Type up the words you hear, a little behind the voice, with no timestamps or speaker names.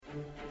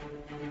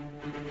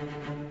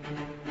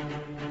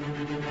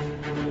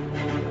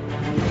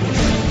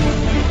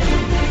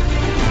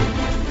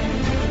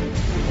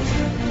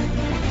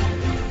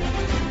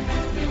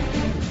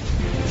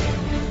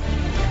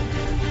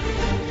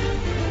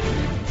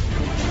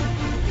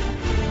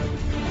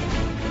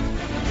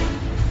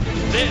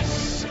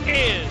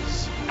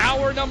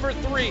number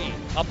 3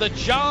 of the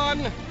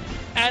John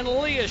and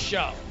Leah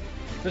Show.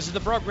 This is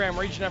the program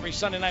where each and every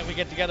Sunday night we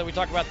get together. We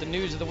talk about the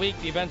news of the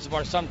week, the events of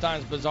our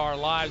sometimes bizarre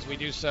lives. We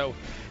do so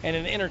in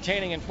an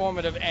entertaining,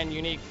 informative, and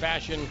unique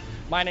fashion.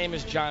 My name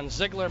is John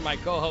Ziegler. My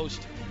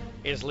co-host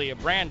is Leah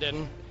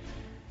Brandon.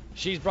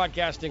 She's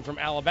broadcasting from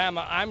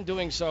Alabama. I'm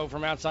doing so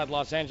from outside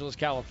Los Angeles,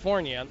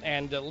 California.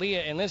 And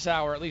Leah, in this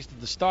hour, at least at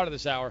the start of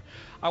this hour,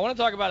 I want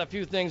to talk about a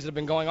few things that have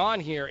been going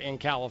on here in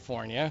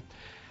California.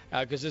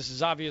 Because this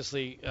is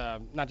obviously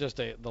not just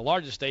the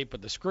largest state,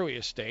 but the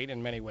screwiest state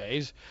in many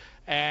ways.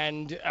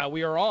 And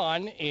we are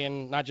on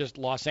in not just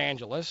Los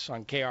Angeles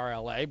on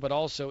KRLA, but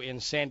also in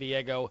San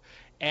Diego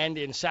and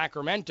in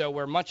Sacramento,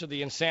 where much of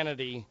the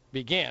insanity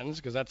begins,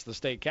 because that's the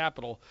state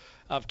capital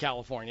of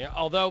California.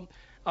 Although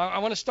I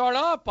want to start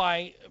off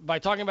by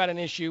talking about an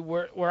issue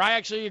where I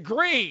actually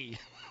agree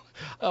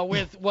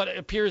with what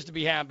appears to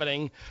be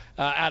happening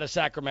out of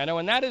Sacramento,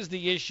 and that is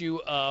the issue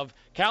of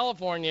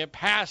California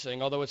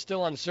passing, although it's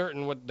still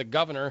uncertain what the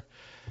governor,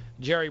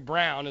 Jerry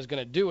Brown, is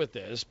going to do with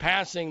this,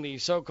 passing the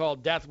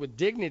so-called Death with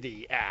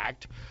Dignity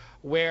Act,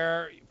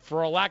 where,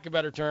 for a lack of a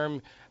better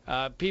term,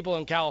 people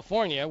in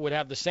California would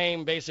have the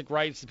same basic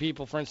rights that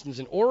people, for instance,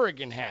 in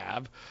Oregon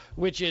have,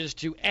 which is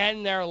to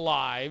end their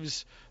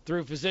lives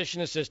through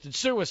physician-assisted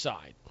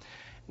suicide.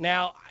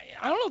 Now,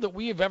 I don't know that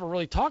we have ever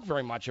really talked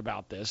very much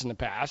about this in the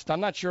past.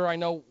 I'm not sure I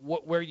know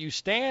where you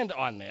stand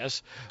on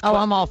this. Oh,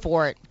 I'm all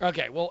for it.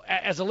 Okay, well,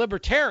 as a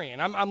libertarian,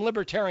 I'm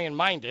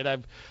libertarian-minded.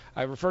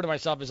 I refer to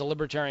myself as a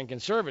libertarian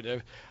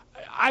conservative.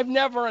 I've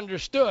never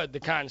understood the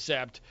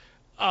concept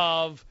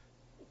of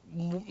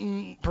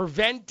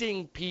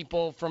preventing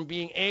people from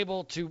being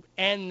able to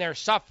end their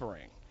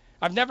suffering.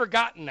 I've never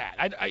gotten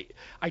that.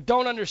 I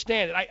don't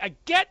understand it. I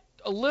get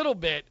a little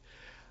bit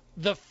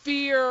the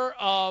fear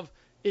of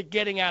it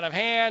getting out of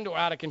hand or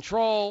out of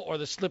control or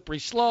the slippery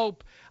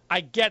slope.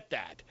 I get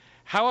that.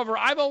 However,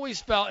 I've always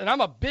felt, and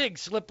I'm a big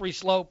slippery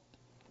slope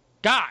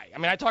guy. I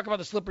mean, I talk about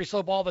the slippery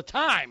slope all the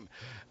time.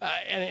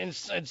 And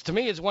it's, to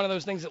me, it's one of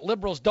those things that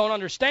liberals don't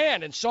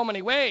understand in so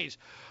many ways.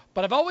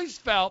 But I've always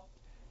felt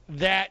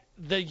that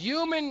the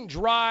human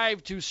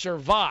drive to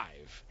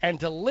survive and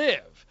to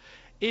live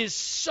is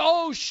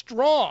so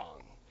strong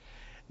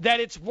that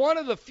it's one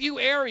of the few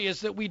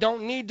areas that we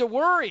don't need to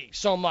worry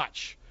so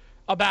much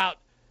about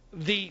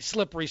the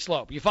slippery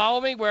slope. You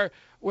follow me?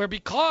 Where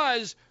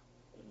because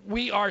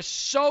we are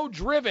so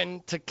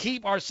driven to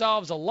keep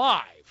ourselves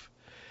alive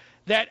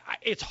that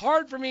it's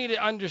hard for me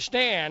to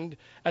understand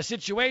a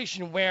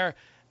situation where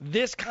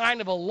this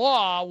kind of a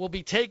law will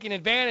be taken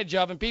advantage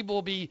of and people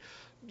will be,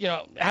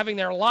 having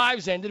their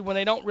lives ended when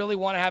they don't really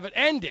want to have it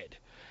ended.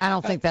 I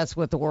don't think that's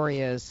what the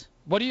worry is.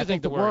 What do you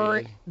think the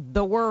worry is?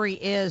 The worry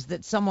is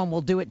that someone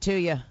will do it to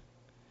you.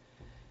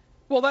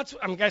 Well,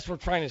 I guess we're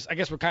kind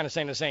of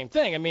saying the same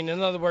thing. I mean,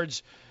 in other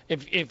words,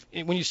 if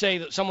when you say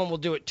that someone will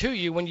do it to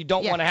you when you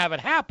don't want to have it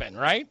happen,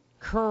 right?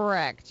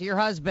 Correct. Your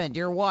husband,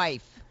 your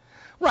wife.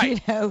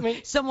 Right.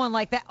 Someone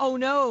like that. Oh,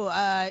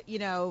 no,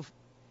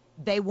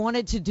 they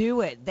wanted to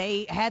do it.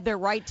 They had their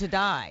right to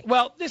die.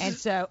 Well,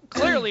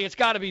 clearly it's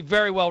got to be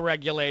very well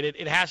regulated.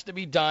 It has to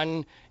be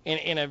done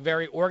in a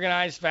very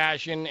organized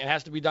fashion. It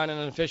has to be done in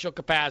an official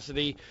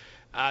capacity.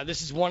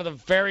 This is one of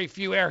the very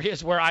few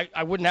areas where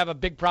I wouldn't have a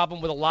big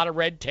problem with a lot of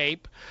red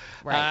tape.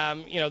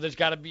 Right. There's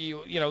got to be,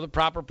 the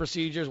proper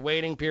procedures,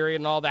 waiting period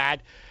and all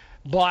that.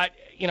 But,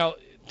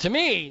 to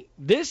me,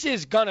 this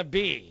is going to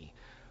be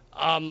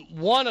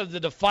one of the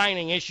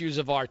defining issues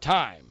of our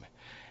time.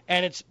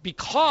 And it's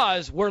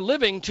because we're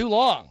living too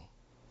long.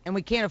 And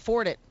we can't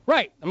afford it.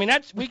 Right. I mean,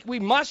 we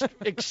must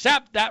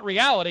accept that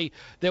reality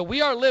that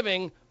we are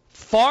living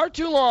far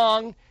too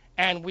long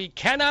and we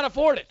cannot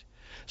afford it.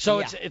 So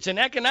it's an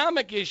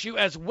economic issue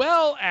as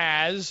well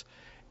as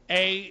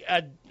a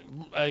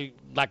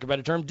lack of a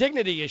better term,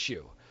 dignity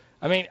issue.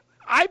 I mean,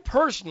 I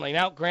personally,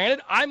 now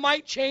granted, I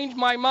might change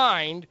my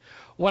mind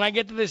when I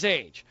get to this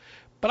age,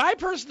 but I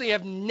personally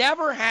have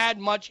never had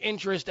much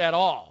interest at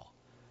all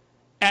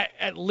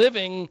at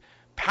living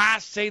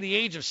past, say, the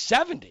age of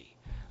 70.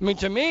 I mean,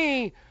 to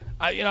me,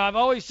 I've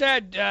always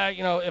said,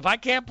 if I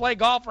can't play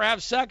golf or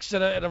have sex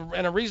at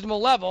a reasonable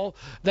level,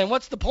 then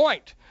what's the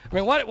point? I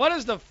mean, what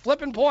is the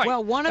flipping point?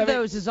 Well, one of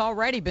those has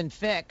already been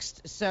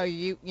fixed, so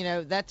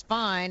that's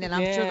fine, and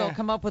I'm sure they'll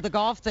come up with a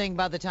golf thing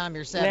by the time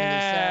you're 70.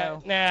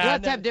 We'll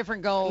have to have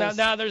different goals.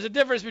 Now, there's a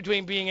difference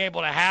between being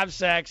able to have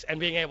sex and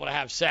being able to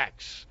have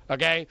sex.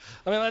 Okay,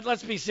 I mean,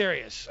 let's be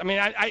serious. I mean,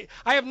 I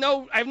have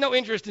no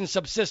interest in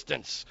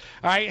subsistence.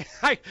 All right,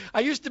 I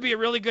used to be a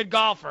really good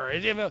golfer.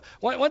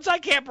 Once I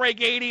can't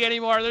break 80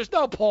 anymore, there's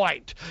no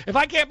point. If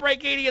I can't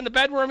break 80 in the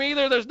bedroom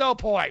either, there's no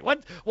point.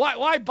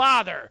 Why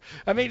bother?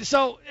 I mean,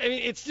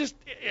 it's just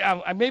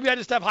maybe I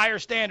just have higher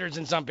standards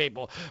than some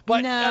people.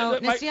 But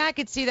see, I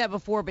could see that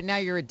before, but now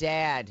you're a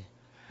dad.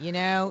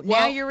 Now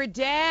you're a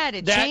dad.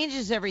 It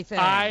changes everything.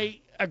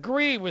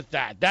 agree with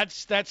that.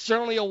 That's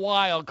certainly a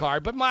wild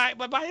card. But by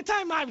the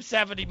time I'm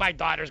 70, my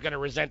daughter's going to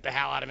resent the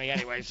hell out of me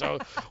anyway. So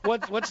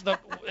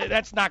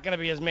that's not going to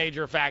be as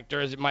major a factor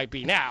as it might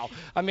be now.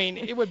 I mean,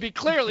 it would be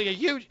clearly a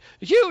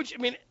huge. I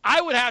mean,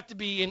 I would have to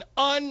be in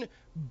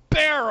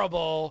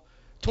unbearable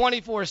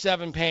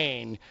 24/7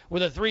 pain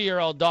with a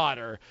 3-year-old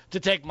daughter to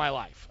take my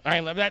life. I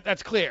mean,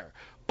 that's clear.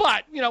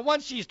 But,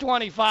 once she's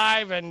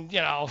 25 and,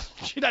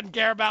 she doesn't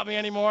care about me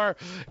anymore,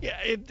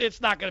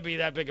 it's not going to be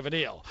that big of a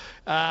deal.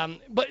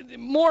 But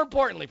more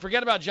importantly,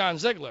 forget about John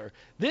Ziegler.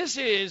 This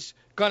is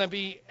going to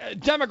be,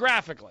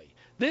 demographically,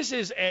 this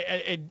is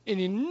an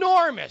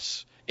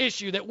enormous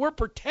issue that we're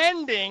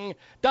pretending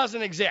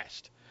doesn't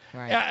exist.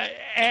 Right.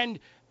 And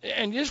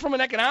just from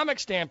an economic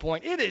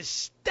standpoint, it is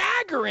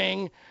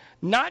staggering,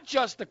 not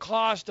just the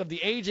cost of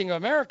the aging of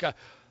America,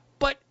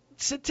 but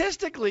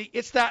statistically,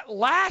 it's that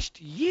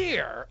last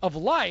year of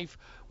life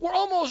where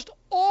almost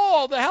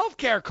all the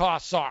healthcare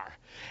costs are,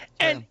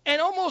 and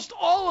almost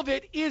all of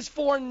it is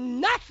for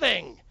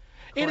nothing.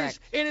 Correct.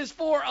 It is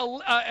for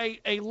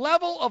a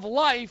level of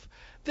life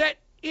that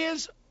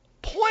is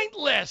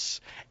pointless.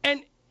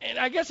 And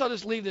I guess I'll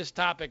just leave this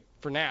topic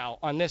for now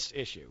on this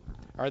issue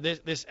or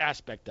this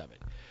aspect of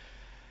it.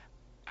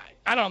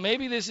 I don't know.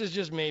 Maybe this is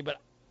just me, but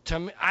to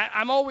me,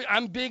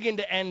 I'm big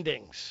into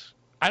endings.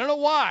 I don't know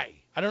why.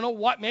 I don't know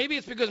what. Maybe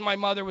it's because my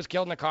mother was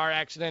killed in a car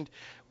accident,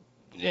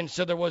 and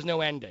so there was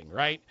no ending,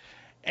 right?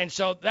 And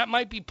so that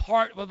might be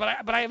part. But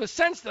I have a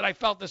sense that I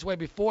felt this way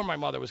before my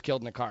mother was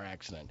killed in a car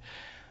accident.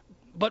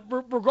 But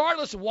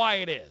regardless of why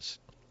it is,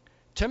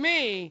 to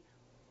me,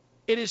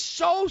 it is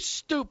so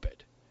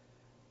stupid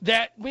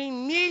that we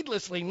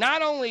needlessly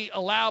not only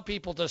allow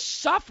people to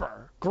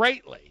suffer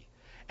greatly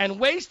and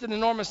waste an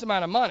enormous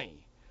amount of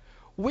money,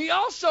 we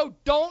also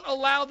don't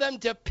allow them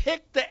to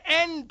pick the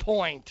end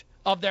point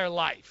of their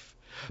life.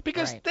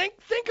 Because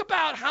think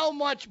about how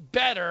much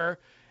better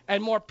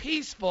and more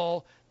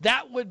peaceful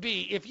that would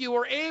be if you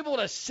were able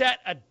to set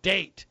a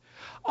date.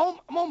 Oh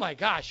my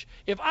gosh,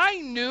 if I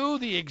knew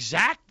the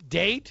exact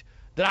date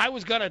that I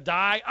was going to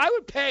die, I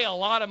would pay a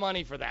lot of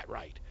money for that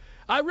right.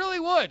 I really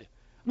would.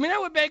 I mean, that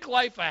would make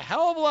life a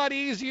hell of a lot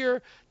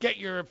easier, get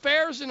your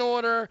affairs in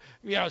order,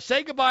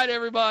 say goodbye to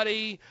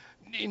everybody,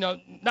 not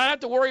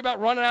have to worry about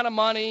running out of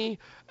money.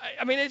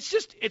 I mean, it's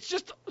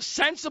just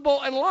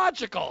sensible and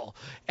logical,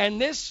 and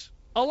this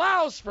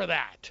allows for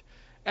that.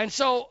 And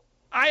so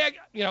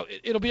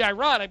it'll be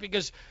ironic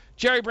because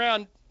Jerry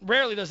Brown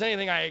rarely does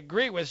anything I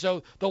agree with.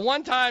 So the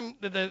one time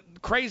that the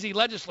crazy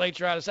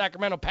legislature out of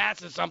Sacramento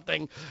passes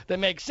something that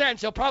makes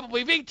sense, he'll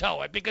probably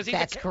veto it because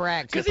That's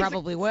correct. He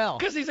probably will.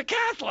 Because he's a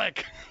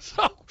Catholic.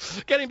 So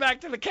getting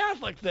back to the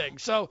Catholic thing.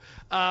 So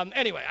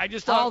anyway, I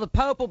just thought. Oh, the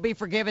Pope will be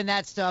forgiving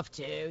that stuff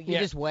too. You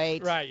just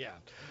wait. Right, yeah.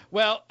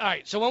 Well, all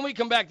right. So when we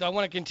come back, though, I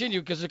want to continue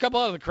because there's a couple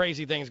other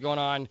crazy things going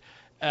on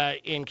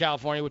in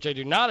California, which I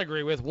do not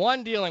agree with.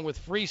 One dealing with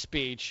free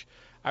speech.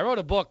 I wrote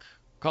a book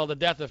called The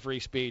Death of Free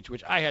Speech,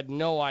 which I had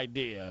no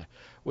idea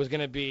was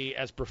going to be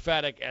as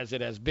prophetic as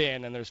it has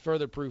been, and there's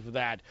further proof of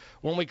that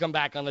when we come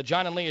back on the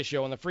John and Leah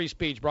Show on the Free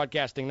Speech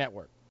Broadcasting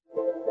Network.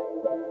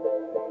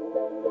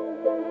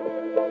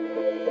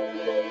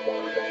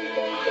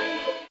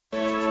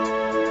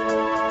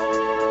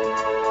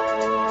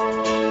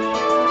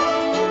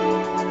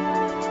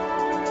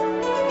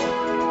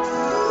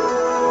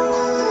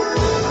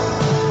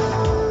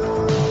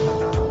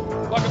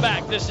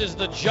 This is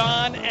the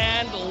John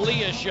and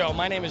Leah Show.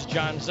 My name is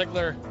John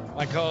Ziegler.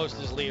 My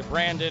co-host is Leah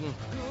Brandon.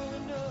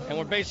 And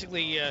we're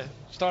basically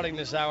starting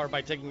this hour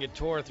by taking a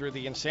tour through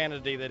the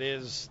insanity that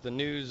is the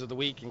news of the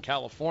week in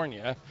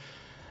California,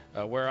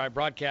 where I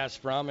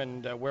broadcast from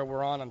and where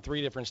we're on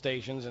 3 different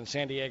stations in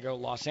San Diego,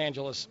 Los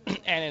Angeles,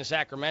 and in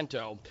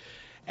Sacramento.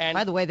 And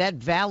by the way, that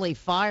Valley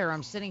Fire,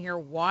 I'm sitting here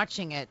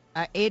watching it.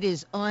 It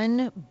is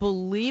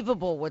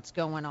unbelievable what's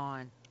going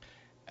on.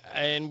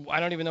 And I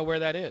don't even know where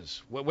that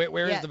is.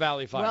 Where is the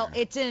Valley Fire? Well,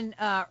 it's in,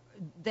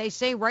 they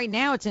say right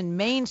now it's in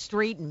Main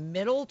Street.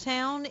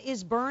 Middletown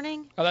is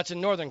burning. Oh, that's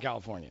in Northern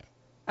California.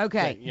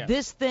 Okay. Yeah.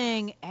 This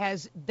thing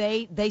has,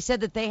 they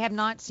said that they have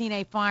not seen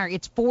a fire.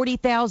 It's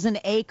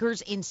 40,000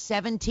 acres in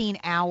 17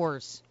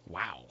 hours.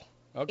 Wow.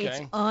 Okay.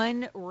 It's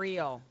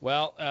unreal.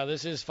 Well,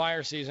 this is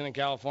fire season in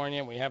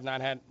California. We have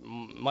not had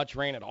much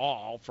rain at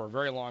all for a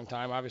very long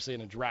time, obviously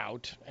in a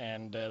drought.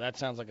 And that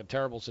sounds like a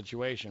terrible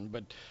situation.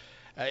 But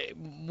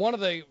one of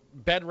the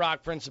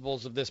bedrock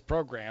principles of this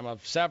program,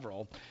 of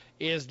several,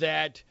 is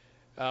that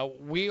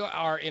we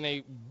are in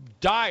a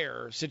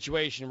dire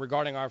situation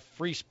regarding our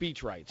free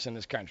speech rights in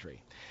this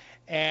country.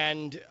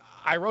 And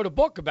I wrote a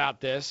book about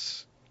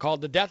this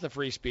called The Death of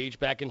Free Speech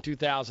back in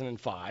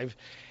 2005.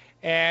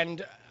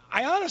 And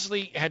I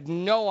honestly had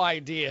no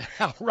idea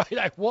how right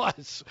I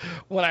was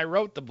when I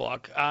wrote the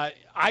book.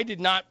 I did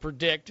not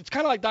predict. It's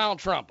kind of like Donald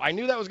Trump. I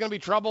knew that was going to be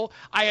trouble.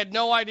 I had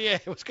no idea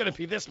it was going to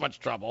be this much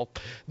trouble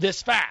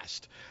this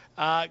fast,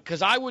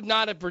 because I would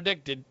not have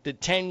predicted that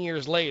 10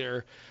 years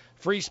later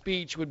free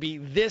speech would be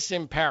this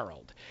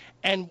imperiled.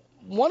 And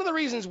one of the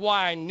reasons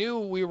why I knew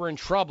we were in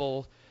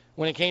trouble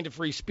when it came to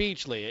free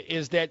speech, Leah,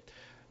 is that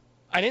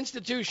an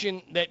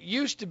institution that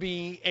used to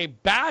be a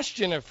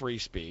bastion of free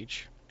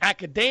speech,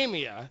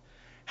 academia,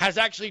 has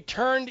actually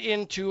turned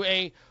into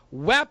a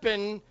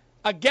weapon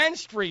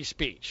against free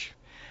speech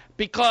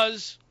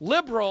because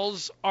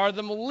liberals are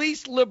the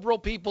least liberal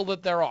people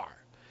that there are.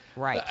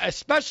 Right.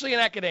 Especially in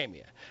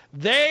academia.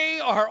 They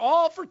are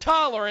all for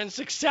tolerance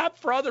except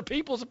for other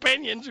people's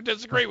opinions who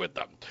disagree with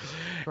them.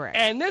 Correct.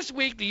 And this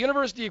week, the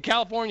University of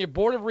California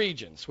Board of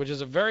Regents, which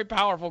is a very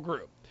powerful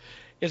group,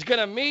 is going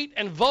to meet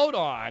and vote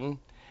on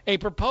a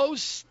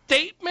proposed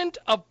statement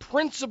of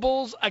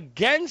principles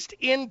against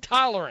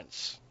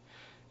intolerance.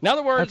 In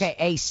other words... Okay,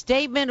 a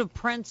statement of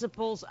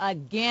principles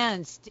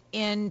against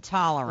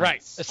intolerance.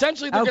 Right.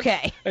 Essentially, they're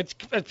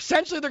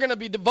going to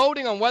be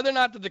voting on whether or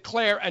not to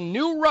declare a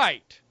new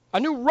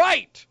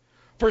right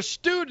for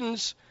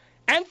students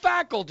and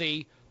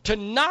faculty to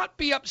not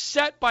be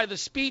upset by the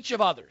speech of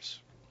others.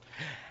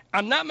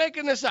 I'm not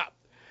making this up.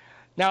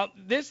 Now,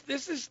 this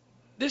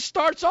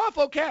starts off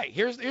okay.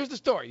 Here's the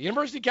story. The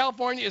University of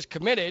California is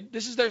committed.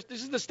 This is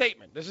the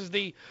statement. This is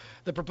the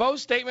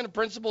proposed statement of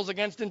principles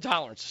against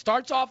intolerance.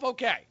 Starts off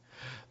okay.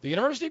 The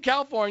University of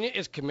California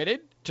is committed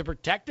to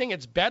protecting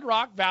its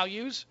bedrock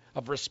values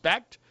of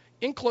respect,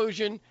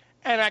 inclusion,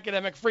 and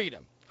academic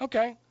freedom.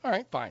 Okay, all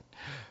right, fine.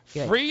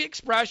 Good. Free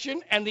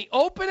expression and the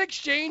open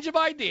exchange of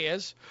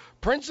ideas,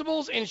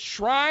 principles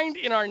enshrined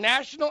in our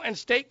national and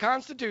state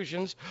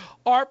constitutions,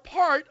 are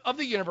part of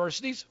the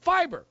university's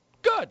fiber.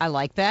 Good. I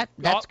like that.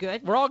 That's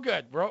good. We're all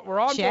good. We're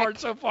on Check. board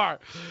so far.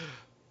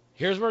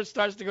 Here's where it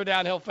starts to go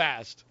downhill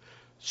fast.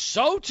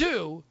 So,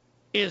 too,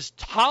 is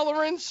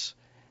tolerance,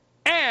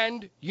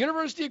 and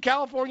University of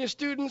California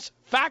students,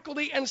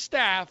 faculty, and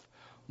staff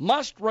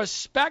must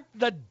respect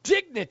the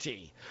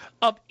dignity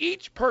of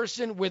each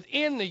person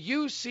within the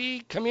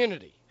UC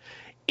community.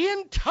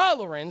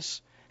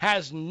 Intolerance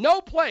has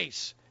no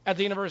place at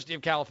the University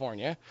of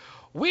California.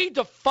 We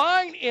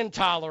define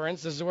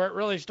intolerance, this is where it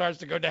really starts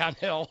to go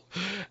downhill,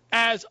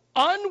 as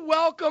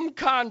unwelcome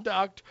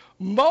conduct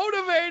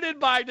motivated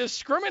by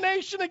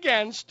discrimination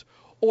against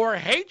or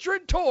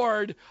hatred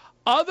toward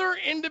other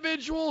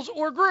individuals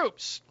or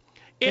groups.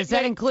 Does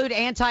that include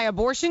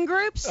anti-abortion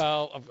groups?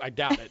 Oh, I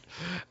doubt it.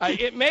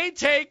 It may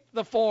take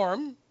the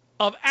form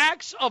of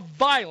acts of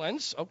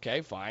violence,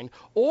 okay, fine,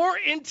 or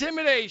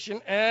intimidation,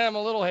 and I'm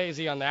a little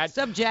hazy on that.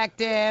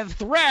 Subjective.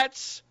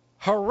 Threats,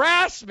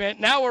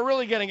 harassment, now we're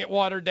really getting it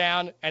watered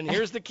down, and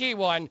here's the key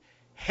one,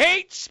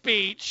 hate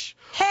speech.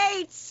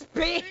 Hate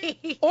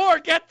speech. Or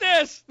get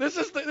this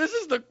is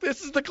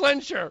the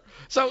clincher.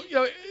 So,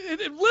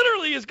 it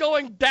literally is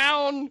going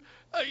down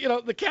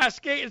the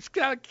cascade. It's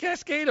got a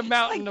cascade of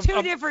mountain. Like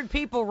two different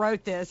people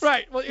wrote this.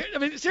 Right. Well, I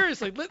mean,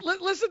 seriously,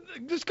 listen,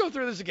 just go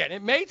through this again.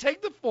 It may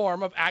take the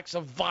form of acts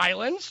of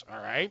violence,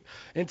 all right,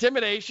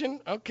 intimidation,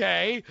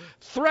 okay,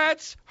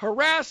 threats,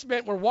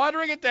 harassment, we're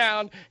watering it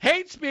down,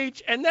 hate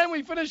speech, and then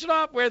we finish it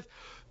off with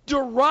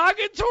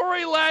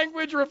derogatory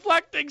language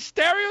reflecting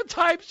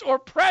stereotypes or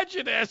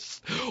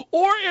prejudice,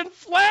 or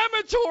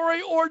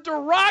inflammatory or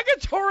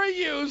derogatory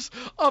use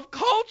of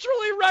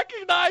culturally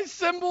recognized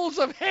symbols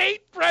of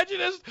hate,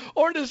 prejudice,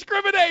 or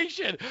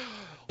discrimination.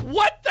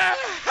 What the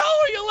hell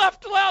are you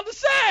left allowed to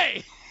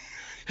say?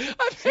 Good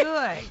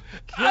gosh.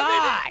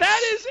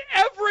 That is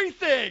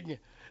everything.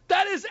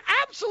 That is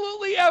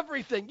absolutely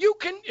everything. You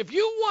can, if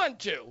you want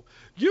to,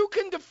 you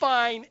can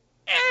define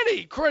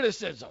any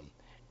criticism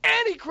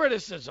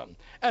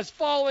as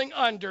falling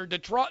under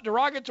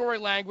derogatory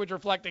language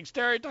reflecting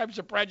stereotypes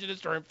of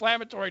prejudice or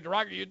inflammatory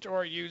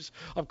derogatory use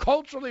of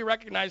culturally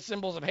recognized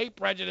symbols of hate,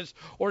 prejudice,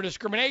 or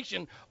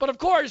discrimination. But of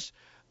course,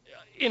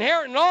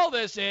 inherent in all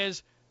this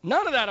is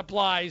none of that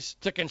applies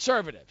to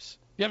conservatives.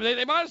 Yeah,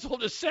 they might as well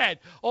just said,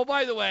 oh,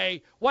 by the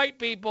way, white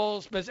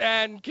people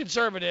and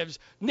conservatives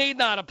need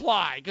not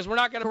apply because we're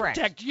not going to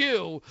protect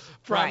you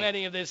from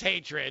any of this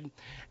hatred.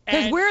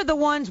 Because we're the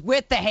ones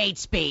with the hate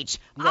speech,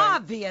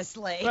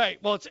 obviously. Right.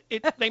 Well,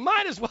 they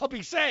might as well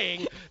be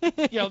saying,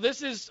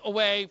 this is a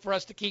way for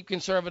us to keep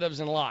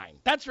conservatives in line.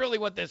 That's really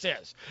what this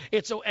is.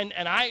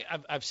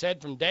 I've said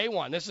from day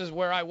one, this is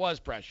where I was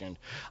prescient.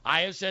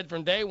 I have said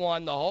from day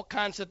one the whole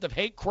concept of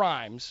hate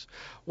crimes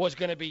was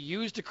going to be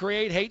used to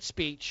create hate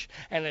speech,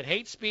 and that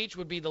hate speech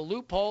would be the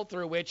loophole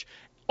through which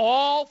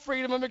all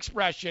freedom of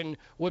expression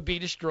would be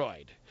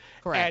destroyed.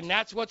 Correct. And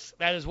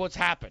that is what's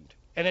happened.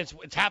 And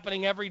it's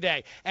happening every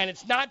day. And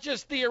it's not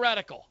just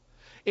theoretical.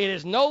 It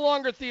is no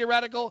longer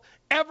theoretical.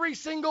 Every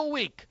single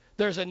week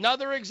there's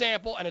another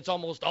example, and it's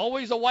almost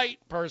always a white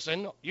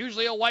person,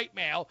 usually a white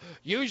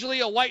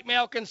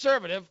male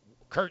conservative.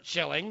 Curt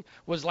Schilling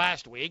was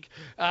last week.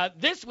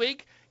 This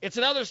week, it's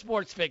another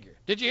sports figure.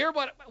 Did you hear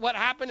what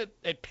happened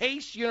at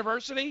Pace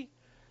University?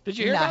 Did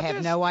you hear about this? I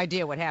have no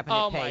idea what happened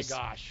at Pace. Oh,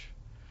 my gosh.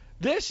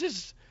 This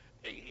is...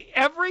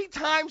 Every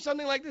time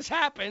something like this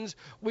happens,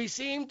 we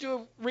seem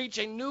to reach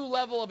a new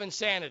level of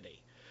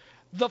insanity.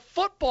 The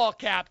football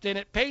captain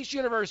at Pace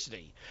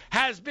University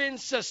has been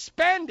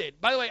suspended.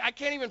 By the way, I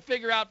can't even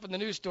figure out from the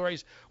news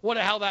stories what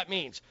the hell that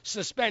means.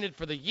 Suspended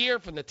for the year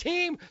from the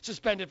team,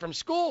 suspended from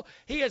school.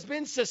 He has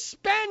been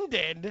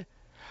suspended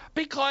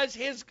because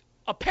his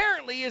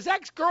apparently his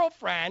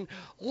ex-girlfriend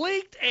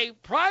leaked a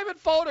private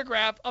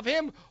photograph of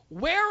him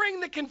wearing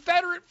the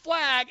Confederate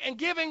flag and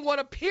giving what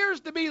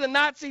appears to be the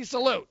Nazi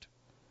salute.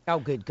 Oh,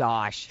 good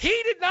gosh.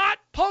 He did not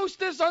post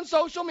this on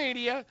social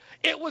media.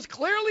 It was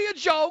clearly a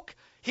joke.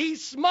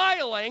 He's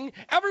smiling.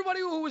 Everybody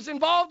who was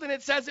involved in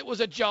it says it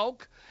was a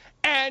joke.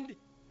 And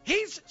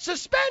he's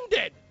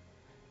suspended.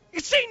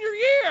 His senior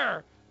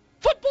year.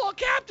 Football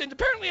captain,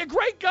 apparently a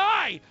great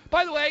guy.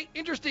 By the way,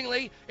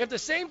 interestingly, if the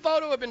same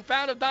photo had been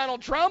found of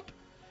Donald Trump,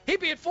 he'd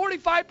be at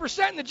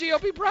 45% in the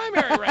GOP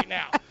primary right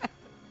now.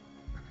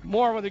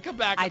 More when we come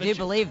back. I do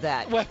believe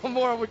that. Well,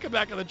 more when we come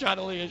back on the John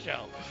and Leah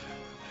Show.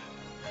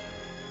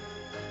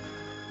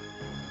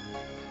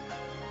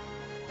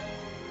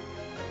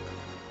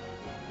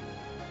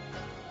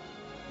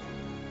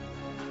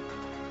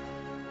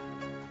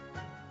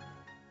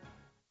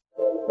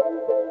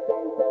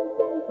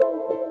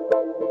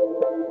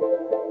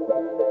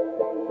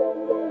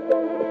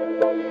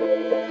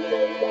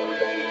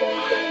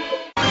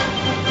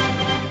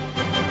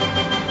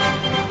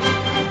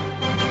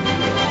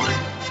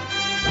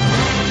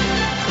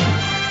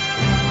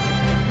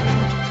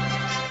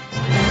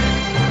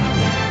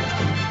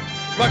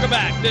 Welcome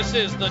back. This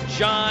is the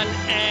John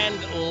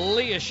and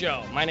Leah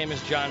Show. My name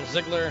is John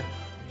Ziegler.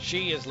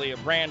 She is Leah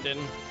Brandon.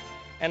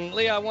 And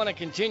Leah, I want to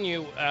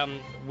continue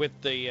with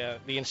the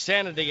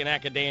insanity in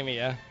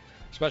academia,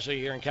 especially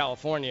here in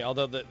California.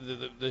 Although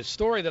the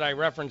story that I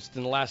referenced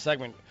in the last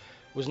segment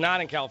was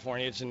not in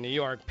California. It's in New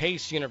York,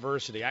 Pace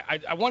University.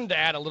 I wanted to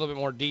add a little bit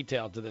more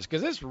detail to this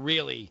because this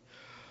really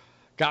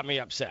got me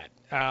upset.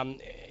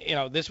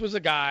 This was a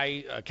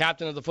guy, a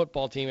captain of the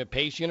football team at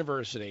Pace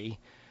University,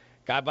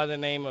 guy by the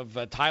name of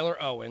Tyler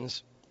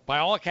Owens. By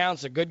all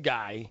accounts, a good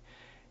guy.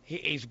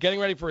 He's getting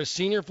ready for his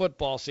senior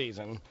football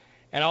season,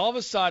 and all of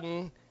a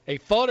sudden, a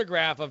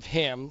photograph of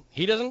him.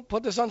 He doesn't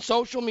put this on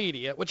social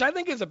media, which I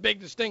think is a big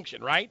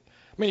distinction, right?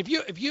 I mean,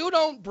 if you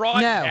don't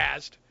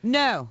broadcast,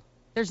 no,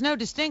 there's no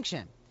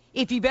distinction.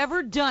 If you've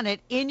ever done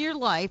it in your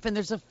life, and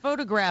there's a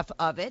photograph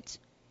of it,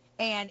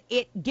 and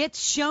it gets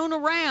shown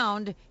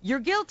around, you're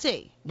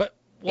guilty. But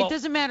it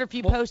doesn't matter if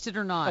you post it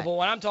or not. But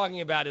what I'm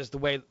talking about is the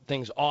way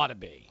things ought to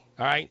be.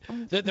 All right?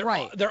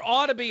 Right. There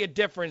ought to be a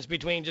difference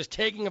between just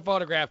taking a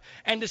photograph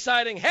and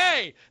deciding,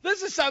 hey,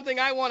 this is something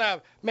I want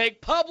to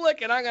make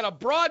public and I'm going to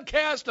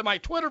broadcast to my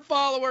Twitter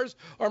followers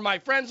or my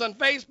friends on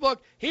Facebook.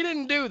 He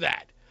didn't do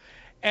that.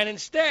 And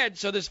instead,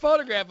 so this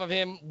photograph of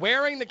him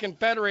wearing the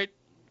Confederate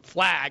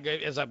flag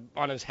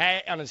on his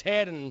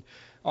head and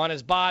on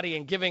his body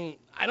and giving,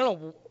 I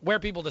don't know where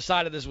people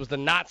decided this was the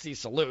Nazi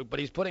salute, but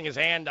he's putting his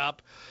hand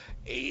up.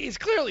 He's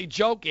clearly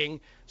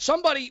joking.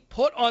 Somebody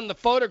put on the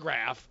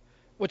photograph,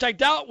 which I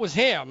doubt was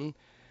him,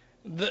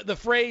 the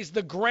phrase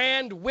 "the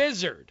Grand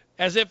Wizard,"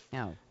 as if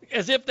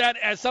that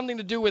has something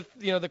to do with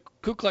the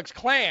Ku Klux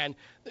Klan.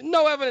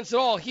 No evidence at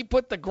all. He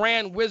put the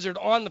Grand Wizard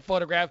on the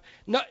photograph.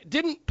 No,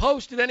 didn't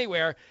post it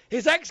anywhere.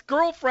 His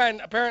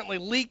ex-girlfriend apparently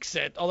leaks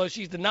it, although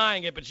she's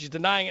denying it, but she's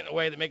denying it in a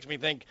way that makes me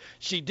think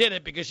she did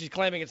it because she's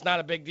claiming it's not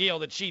a big deal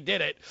that she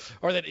did it,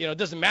 or that it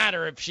doesn't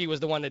matter if she was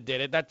the one that did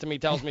it. That to me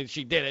tells me that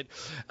she did it.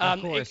 Of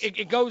course.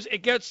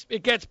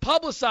 It gets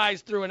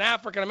publicized through an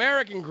African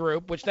American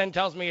group, which then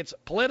tells me it's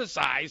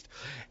politicized,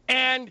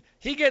 and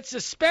he gets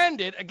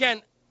suspended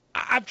again.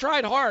 I've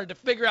tried hard to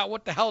figure out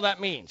what the hell that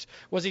means.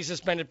 Was he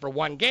suspended for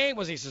one game?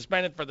 Was he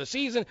suspended for the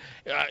season?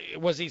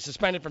 Was he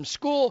suspended from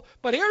school?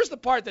 But here's the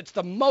part that's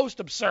the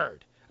most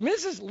absurd. I mean,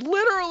 this is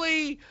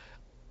literally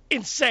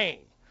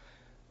insane.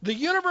 The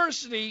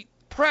university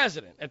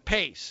president at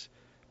Pace,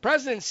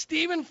 President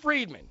Stephen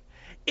Friedman,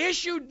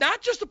 issued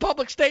not just a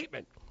public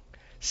statement,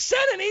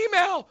 sent an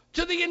email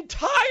to the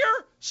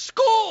entire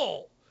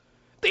school.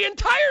 The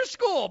entire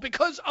school,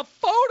 because a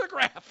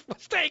photograph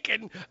was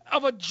taken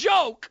of a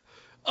joke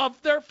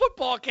of their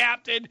football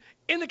captain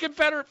in the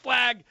Confederate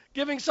flag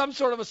giving some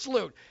sort of a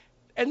salute.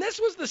 And this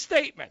was the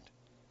statement.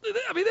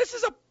 I mean, this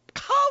is a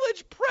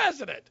college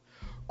president.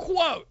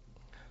 Quote,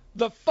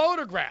 "The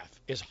photograph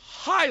is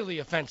highly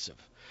offensive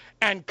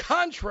and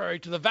contrary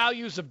to the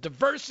values of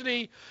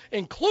diversity,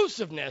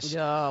 inclusiveness,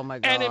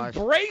 and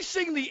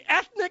embracing the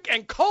ethnic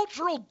and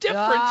cultural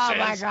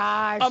differences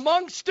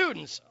among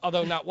students,"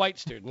 although not white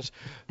students,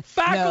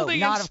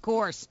 faculty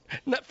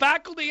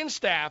and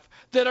staff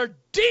that are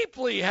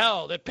deeply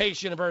held at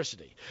Pace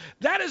University.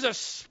 That is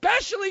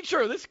especially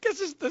true. This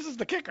is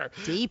the kicker.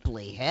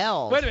 Deeply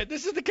held. Wait a minute.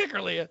 This is the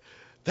kicker, Leah.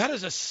 That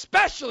is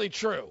especially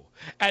true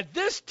at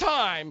this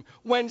time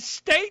when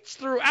states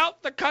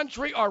throughout the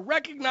country are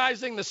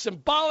recognizing the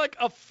symbolic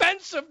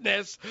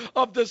offensiveness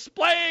of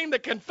displaying the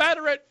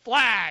Confederate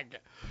flag.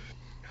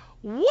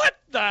 What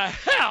the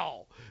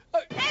hell?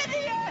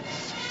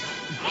 Idiots!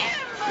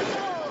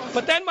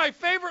 But then my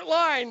favorite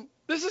line,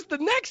 this is the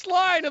next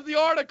line of the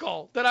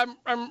article that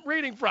I'm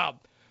reading from.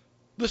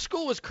 The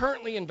school is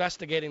currently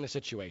investigating the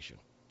situation.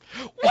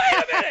 Wait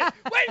a minute!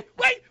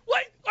 Wait!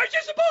 Are you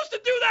supposed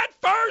to do that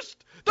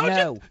first?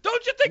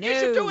 Don't you think you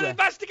should do an No.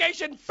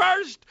 investigation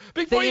first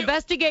before The you?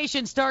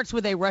 investigation starts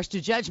with a rush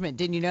to judgment.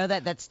 Didn't you know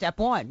that? That's step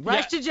one.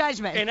 Rush to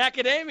judgment. In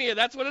academia,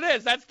 that's what it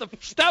is. That's the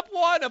step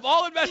one of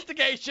all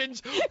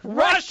investigations.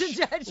 Rush to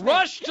judgment.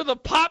 Rush to the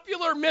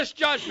popular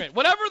misjudgment.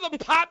 Whatever the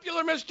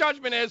popular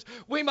misjudgment is,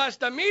 we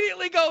must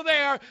immediately go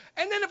there.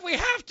 And then if we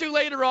have to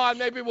later on,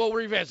 maybe we'll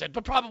revisit.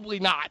 But probably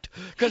not,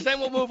 because then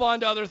we'll move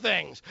on to other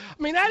things.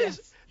 I mean, that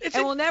is.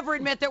 And we'll never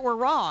admit that we're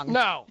wrong.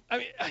 No. I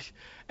mean,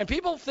 and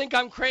people think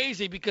I'm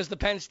crazy because the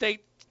Penn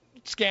State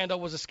scandal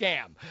was a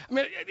scam. I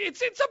mean,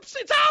 it's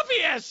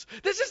obvious.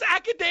 This is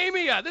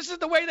academia. This is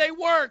the way they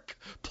work.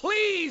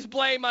 Please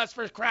blame us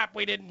for crap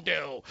we didn't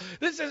do.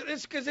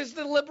 It's because it's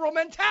the liberal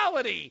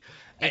mentality.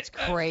 It's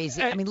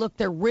crazy. I mean, look,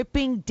 they're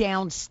ripping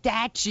down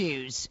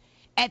statues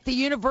at the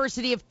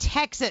University of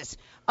Texas.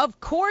 Of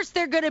course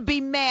they're going to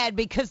be mad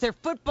because their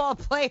football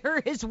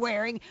player is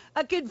wearing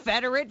a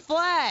Confederate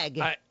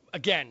flag.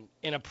 Again,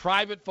 in a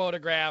private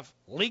photograph,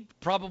 leaked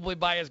probably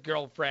by his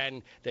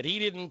girlfriend, that he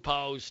didn't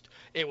post.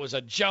 It was a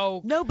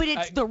joke. No, but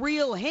it's the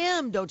real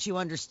him, don't you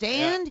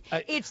understand?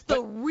 It's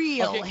the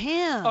real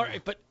him. All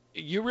right, but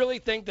you really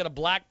think that a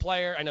black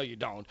player, I know you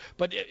don't,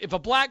 but if a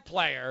black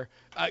player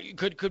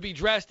could be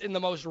dressed in the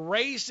most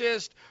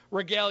racist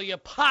regalia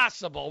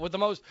possible,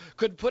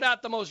 could put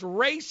out the most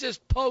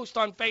racist post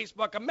on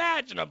Facebook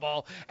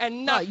imaginable,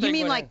 and nothing. You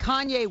mean like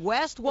Kanye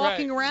West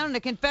walking around in a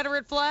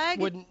Confederate flag?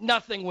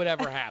 Nothing would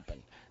ever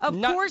happen. Of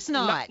course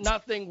not.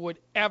 Nothing would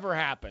ever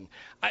happen.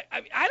 I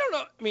don't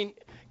know. I mean,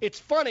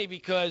 it's funny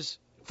because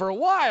for a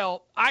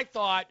while I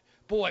thought,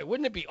 boy,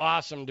 wouldn't it be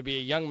awesome to be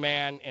a young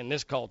man in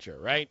this culture,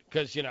 right?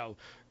 Because,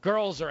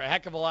 girls are a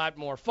heck of a lot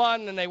more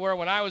fun than they were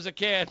when I was a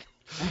kid.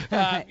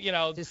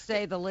 To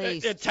say the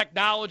least.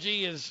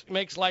 Technology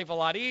makes life a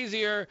lot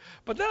easier.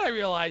 But then I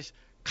realized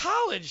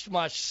college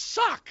must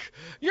suck.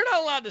 You're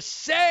not allowed to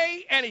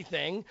say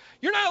anything.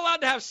 You're not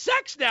allowed to have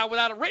sex now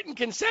without a written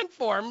consent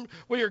form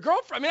with your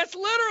girlfriend. I mean, that's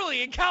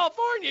literally in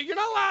California. You're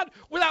not allowed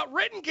without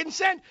written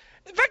consent.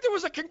 In fact,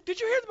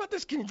 did you hear about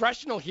this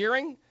congressional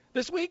hearing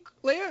this week,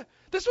 Leah?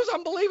 This was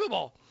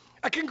unbelievable.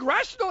 A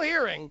congressional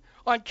hearing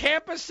on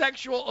campus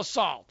sexual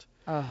assault.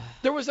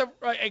 There was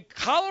a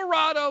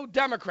Colorado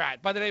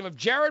Democrat by the name of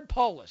Jared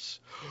Polis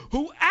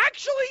who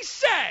actually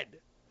said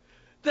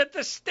that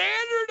the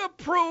standard of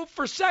proof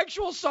for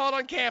sexual assault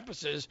on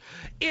campuses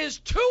is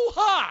too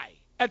high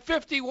at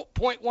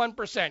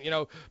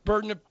 50.1%,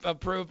 burden of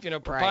proof,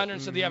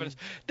 preponderance of the evidence,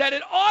 that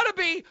it ought to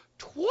be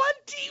 20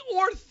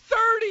 or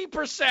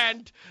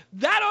 30%.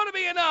 That ought to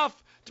be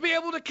enough to be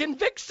able to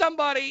convict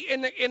somebody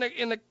in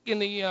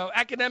the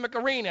academic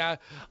arena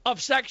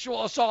of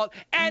sexual assault.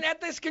 And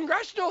at this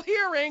congressional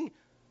hearing,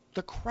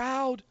 the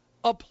crowd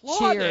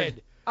applauded.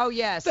 Cheered. Oh,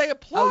 yes. They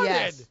applauded.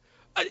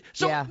 Oh,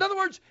 yes. In other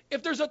words,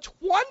 if there's a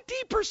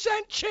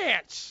 20%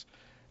 chance,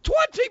 20%!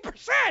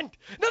 In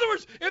other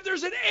words, if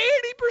there's an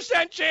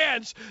 80%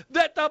 chance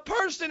that the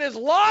person is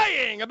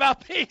lying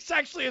about being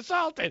sexually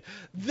assaulted,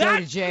 go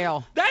to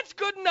jail. That's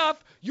good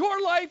enough.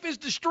 Your life is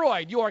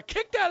destroyed. You are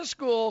kicked out of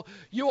school.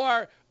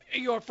 You're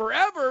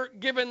forever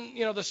given,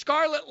 the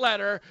scarlet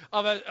letter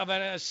of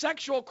a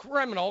sexual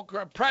criminal,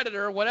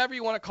 predator, whatever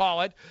you want to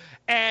call it,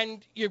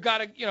 and you've got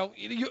to,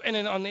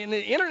 and in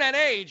the internet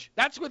age,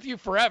 that's with you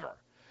forever.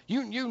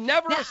 You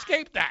never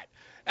escape that.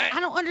 I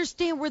don't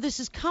understand where this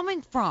is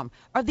coming from.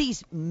 Are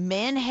these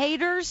men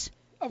haters?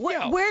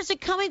 Where's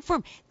it coming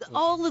from?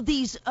 All of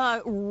these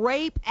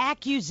rape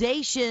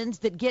accusations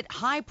that get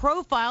high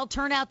profile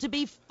turn out to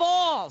be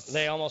false.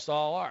 They almost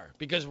all are.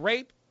 Because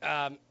rape,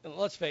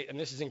 let's face it, and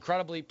this is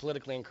incredibly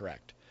politically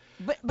incorrect.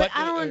 But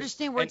I don't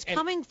understand where it's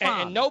coming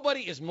from. And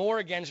nobody is more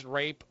against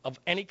rape of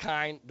any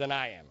kind than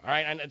I am. All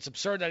right? And it's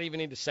absurd that I even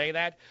need to say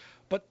that.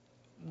 But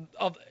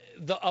of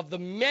the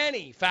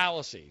many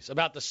fallacies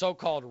about the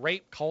so-called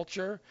rape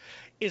culture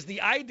is the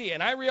idea,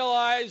 and I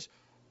realize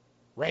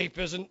rape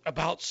isn't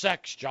about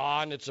sex,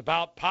 John. It's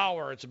about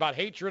power. It's about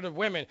hatred of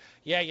women.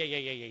 Yeah.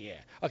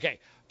 Okay,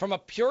 from a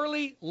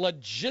purely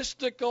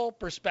logistical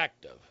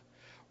perspective,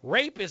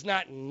 rape is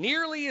not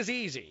nearly as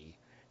easy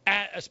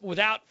as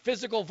without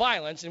physical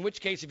violence, in which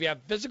case if you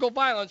have physical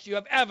violence, you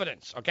have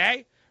evidence,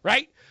 okay?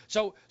 Right?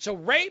 So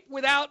rape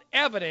without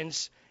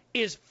evidence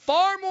is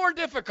far more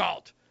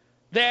difficult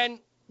than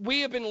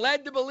we have been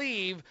led to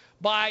believe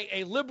by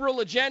a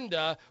liberal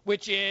agenda,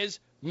 which is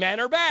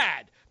men are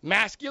bad.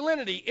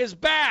 Masculinity is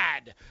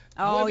bad.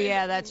 Oh,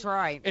 yeah, that's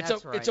right.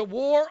 It's a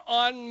war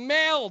on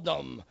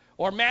maledom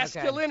or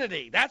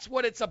masculinity. Okay. That's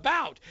what it's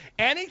about.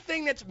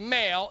 Anything that's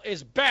male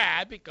is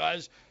bad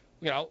because,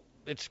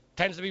 it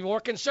tends to be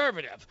more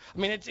conservative. I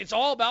mean, it's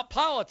all about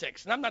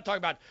politics. And I'm not talking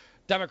about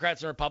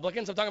Democrats and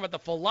Republicans. I'm talking about the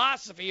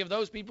philosophy of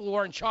those people who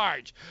are in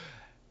charge.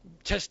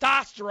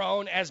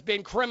 Testosterone has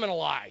been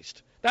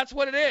criminalized. That's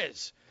what it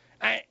is.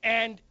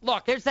 And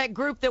look, there's that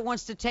group that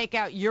wants to take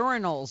out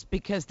urinals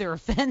because they're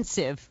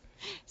offensive.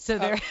 So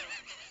they're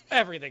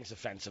Everything's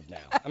offensive now.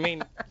 I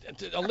mean,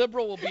 a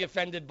liberal will be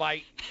offended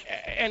by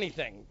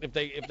anything if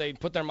they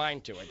put their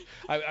mind to it.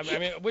 I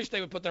mean, I wish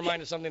they would put their mind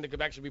to something that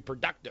could actually be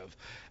productive.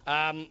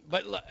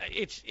 But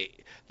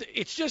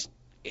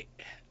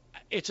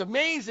it's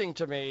amazing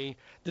to me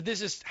that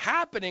this is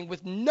happening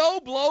with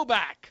no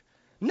blowback.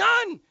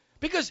 None.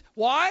 Because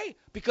why?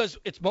 Because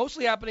it's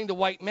mostly happening to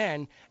white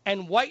men,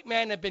 and white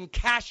men have been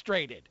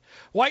castrated.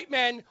 White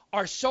men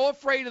are so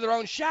afraid of their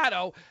own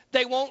shadow,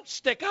 they won't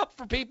stick up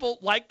for people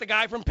like the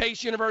guy from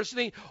Pace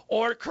University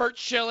or Curt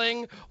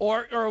Schilling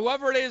or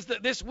whoever it is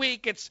that this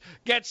week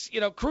gets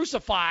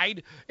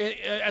crucified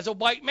as a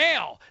white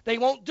male. They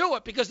won't do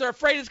it because they're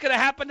afraid it's going to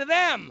happen to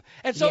them.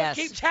 And so It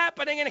keeps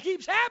happening and it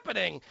keeps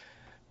happening.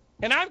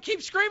 And I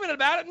keep screaming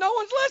about it. No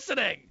one's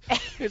listening.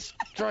 It's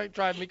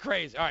driving me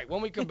crazy. All right,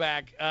 when we come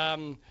back,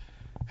 am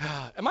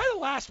I the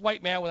last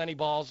white man with any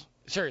balls?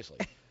 Seriously.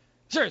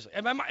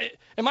 Am I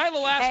the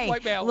last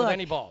white man with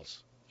any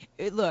balls?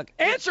 Look.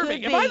 Answer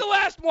me. Am I the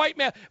last white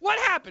man? What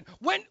happened?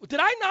 When did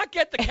I not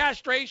get the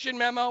castration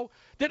memo?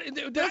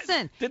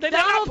 Listen, did they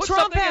Donald not put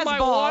Trump something has in my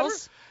balls. water?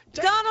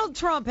 Donald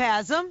Trump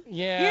has them.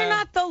 Yeah. You're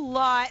not the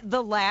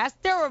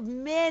last. There are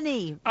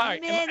many. All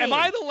right. Many. Am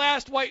I the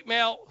last white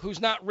male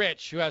who's not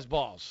rich who has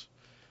balls?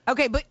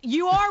 Okay, but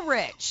you are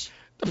rich.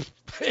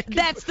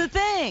 That's the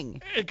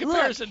thing. In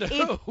comparison to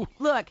who?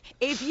 Look,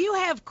 if you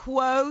have,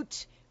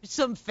 quote,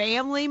 some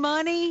family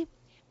money,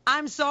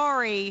 I'm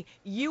sorry,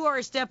 you are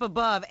a step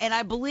above, and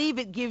I believe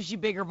it gives you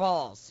bigger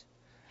balls.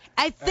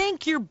 I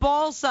think your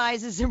ball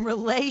size is in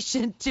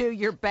relation to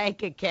your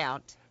bank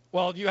account.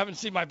 Well, you haven't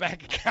seen my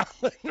bank account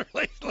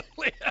lately.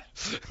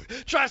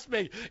 Trust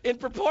me.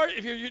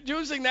 If you're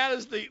using that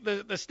as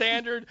the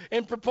standard,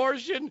 in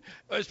proportion,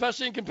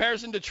 especially in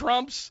comparison to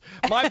Trump's,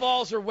 my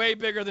balls are way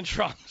bigger than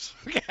Trump's.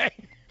 Okay.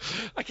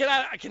 I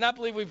cannot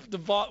believe we've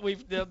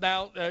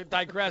now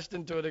digressed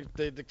into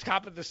the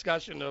topic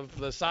discussion of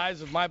the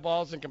size of my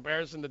balls in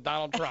comparison to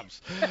Donald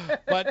Trump's.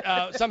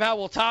 But somehow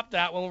we'll top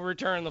that when we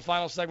return in the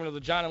final segment of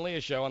the John and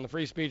Leah Show on the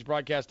Free Speech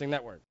Broadcasting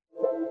Network.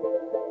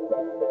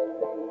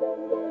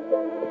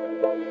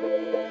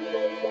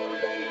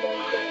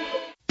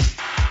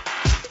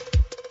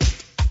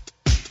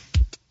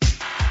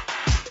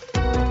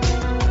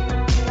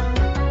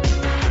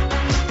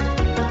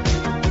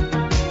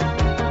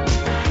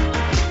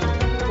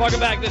 Welcome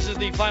back. This is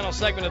the final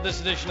segment of this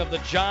edition of the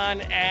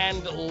John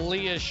and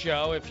Leah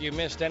Show. If you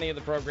missed any of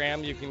the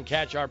program, you can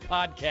catch our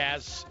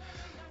podcasts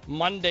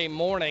Monday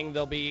morning.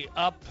 They'll be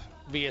up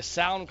via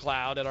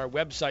SoundCloud at our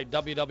website,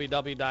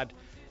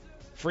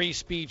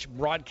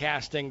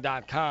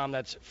 www.freespeechbroadcasting.com.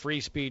 That's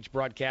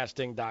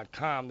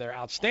freespeechbroadcasting.com. They're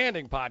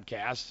outstanding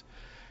podcasts.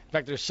 In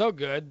fact, they're so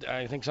good,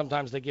 I think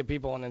sometimes they give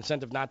people an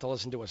incentive not to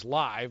listen to us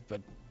live,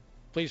 but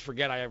please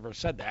forget I ever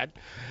said that.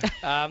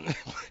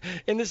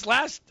 In this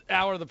last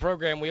hour of the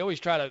program, we always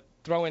try to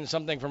throw in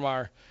something from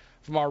our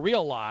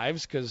real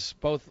lives, because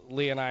both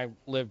Lee and I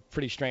live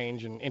pretty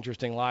strange and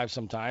interesting lives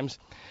sometimes.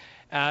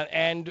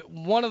 And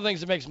one of the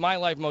things that makes my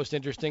life most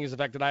interesting is the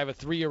fact that I have a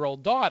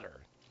 3-year-old daughter.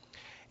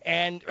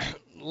 And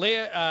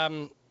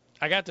Leah,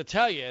 I got to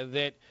tell you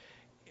that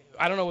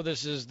I don't know if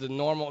this is the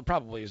normal. It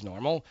probably is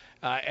normal.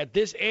 At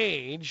this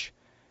age,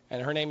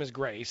 and her name is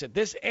Grace, at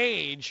this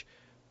age,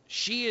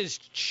 she is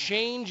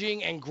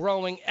changing and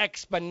growing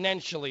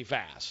exponentially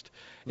fast.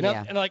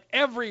 And like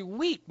every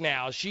week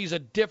now, she's a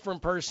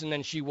different person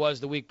than she was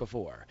the week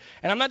before.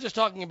 And I'm not just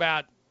talking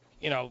about,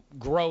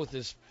 growth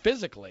is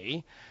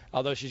physically,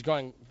 although she's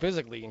growing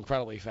physically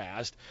incredibly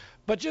fast,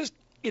 but just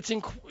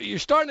you're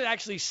starting to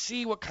actually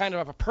see what kind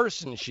of a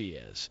person she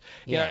is.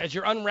 You know, as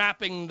you're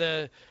unwrapping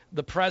the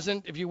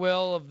present, if you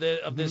will, of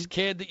this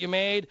kid that you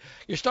made,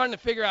 you're starting to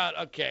figure out,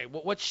 okay,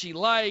 what's she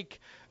like?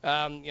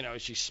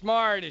 Is she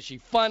smart? Is she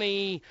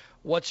funny?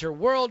 What's her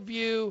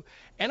worldview?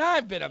 And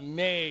I've been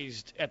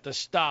amazed at the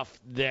stuff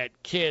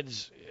that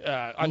kids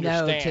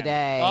understand. Know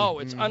today. Oh,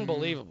 it's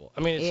unbelievable.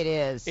 I mean, it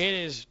is. It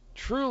is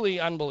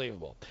truly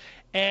unbelievable.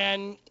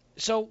 And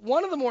so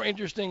one of the more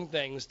interesting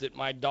things that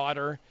my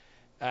daughter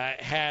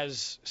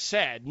has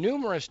said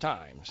numerous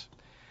times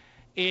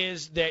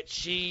is that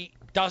she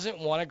doesn't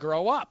want to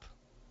grow up,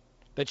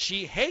 that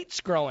she hates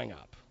growing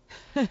up.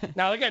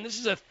 Now, again, this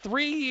is a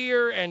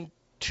 3-year and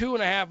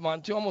 2.5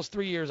 months, almost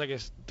 3 years, I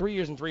guess, 3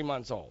 years and 3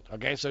 months old.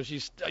 Okay, so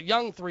she's a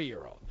young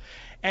 3-year-old.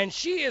 And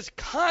she is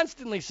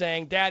constantly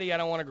saying, Daddy, I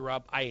don't want to grow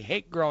up. I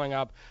hate growing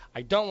up.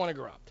 I don't want to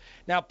grow up.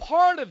 Now,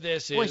 part of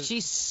this is... Well,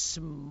 she's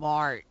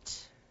smart.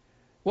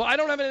 Well, I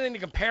don't have anything to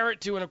compare it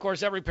to, and, of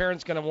course, every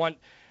parent's going to want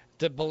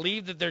to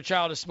believe that their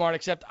child is smart,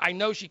 except I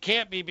know she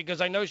can't be,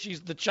 because I know she's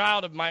the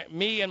child of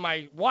me and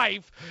my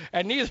wife,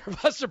 and neither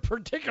of us are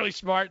particularly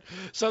smart.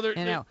 So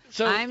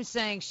I'm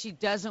saying she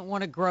doesn't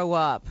want to grow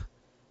up.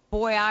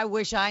 Boy, I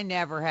wish I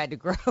never had to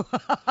grow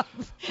up.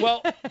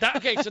 Well,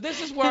 okay, so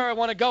this is where I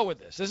want to go with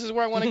this.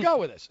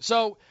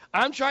 So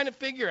I'm trying to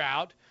figure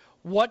out,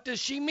 what does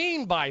she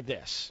mean by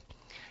this?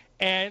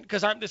 And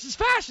because this is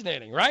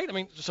fascinating, right? I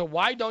mean, so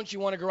why don't you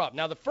want to grow up?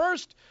 Now, the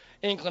first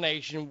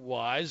inclination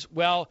was,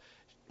 well,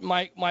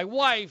 my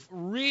wife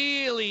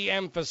really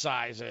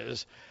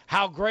emphasizes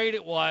how great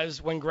it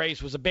was when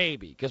Grace was a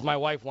baby, because my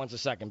wife wants a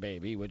second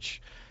baby,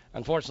 which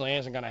unfortunately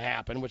isn't going to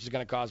happen, which is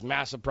going to cause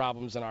massive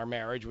problems in our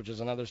marriage, which is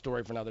another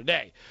story for another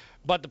day.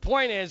 But the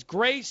point is,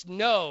 Grace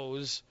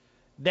knows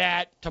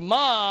that to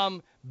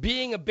Mom,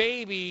 being a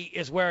baby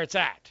is where it's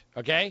at,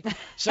 okay?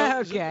 So,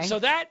 okay. So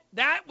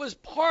that was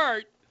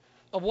part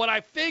of what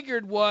I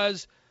figured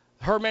was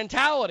her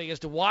mentality as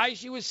to why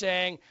she was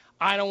saying,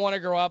 I don't want to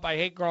grow up, I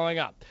hate growing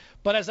up.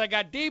 But as I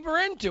got deeper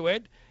into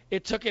it,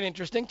 it took an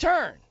interesting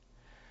turn,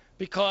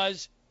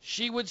 because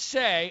she would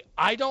say,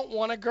 I don't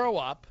want to grow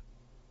up.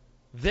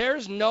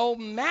 There's no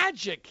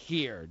magic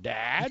here,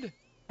 Dad.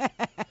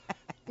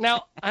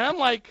 Now, and I'm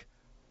like,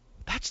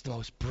 that's the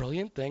most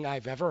brilliant thing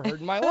I've ever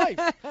heard in my life.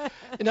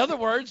 In other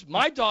words,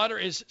 my daughter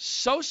is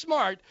so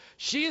smart,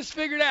 she has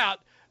figured out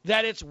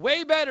that it's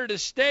way better to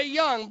stay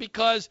young,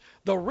 because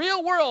the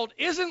real world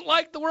isn't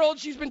like the world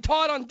she's been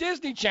taught on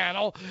Disney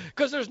Channel,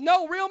 because there's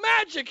no real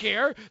magic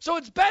here, so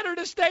it's better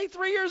to stay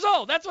 3 years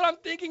old. That's what I'm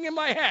thinking in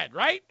my head,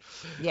 right?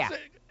 Yeah.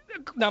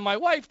 Now, my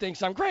wife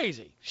thinks I'm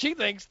crazy. She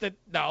thinks that,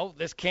 no,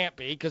 this can't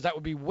be, because that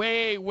would be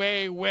way,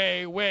 way,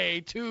 way, way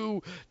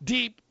too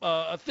deep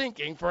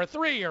thinking for a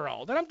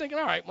 3-year-old. And I'm thinking,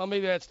 all right, well,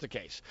 maybe that's the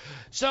case.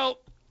 So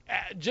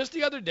just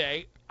the other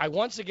day, I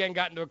once again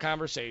got into a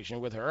conversation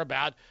with her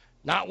about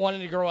not wanting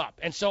to grow up.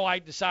 And so I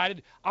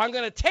decided I'm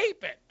going to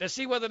tape it to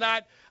see whether or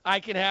not I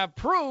can have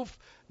proof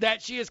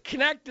that she has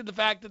connected the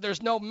fact that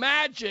there's no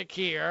magic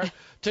here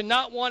to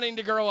not wanting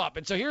to grow up.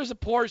 And so here's a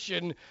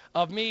portion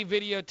of me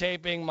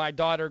videotaping my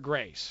daughter,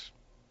 Grace.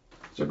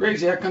 So,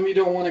 Gracie, how come you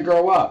don't want to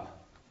grow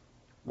up?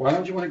 Why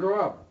don't you want to grow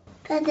up?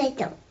 Because I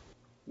don't.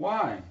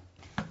 Why?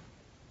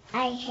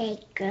 I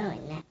hate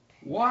growing up.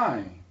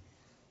 Why?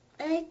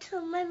 I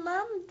told my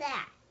mom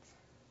that.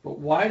 But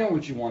why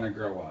don't you want to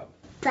grow up?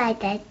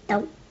 But I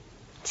don't.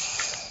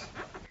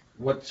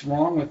 What's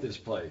wrong with this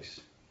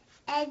place?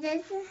 It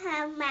doesn't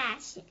have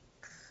magic.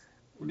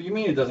 What do you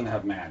mean it doesn't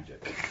have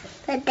magic?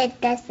 But it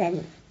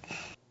doesn't.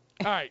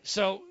 All right,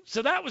 so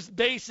that was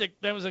basic.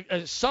 That was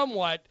a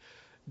somewhat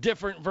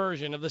different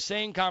version of the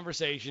same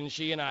conversation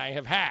she and I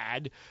have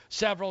had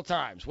several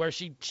times, where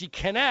she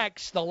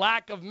connects the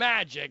lack of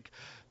magic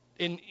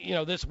in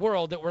this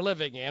world that we're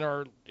living in,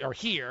 or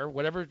here,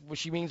 whatever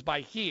she means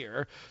by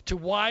here, to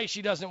why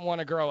she doesn't want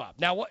to grow up.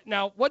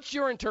 Now what's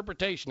your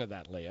interpretation of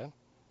that, Leah?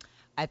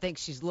 I think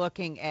she's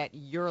looking at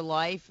your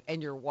life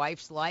and your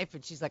wife's life,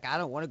 and she's like, I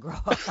don't want to grow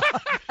up.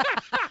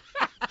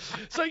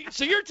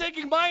 So you're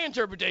taking my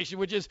interpretation,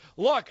 which is,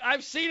 look,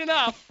 I've seen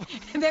enough.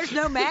 There's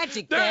no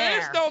magic there.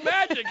 There is no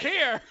magic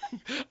here.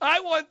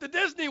 I want the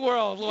Disney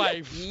World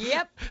life.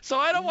 Yep. So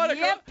I don't want to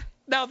go.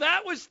 Now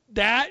that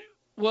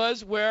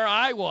was where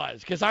I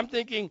was, because I'm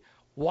thinking,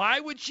 why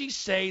would she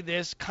say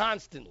this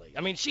constantly?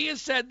 I mean, she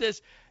has said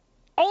this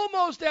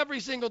almost every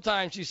single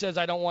time she says,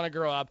 I don't want to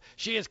grow up.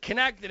 She has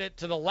connected it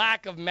to the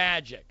lack of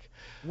magic.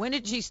 When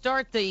did she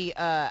start the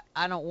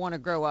I don't want to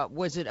grow up?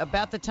 Was it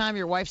about the time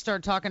your wife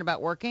started talking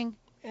about working?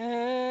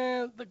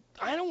 I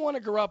don't want to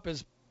grow up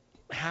has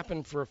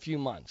happened for a few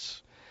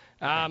months.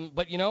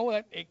 But you know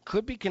what? It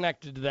could be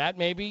connected to that.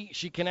 Maybe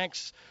she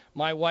connects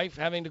my wife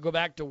having to go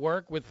back to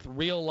work with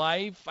real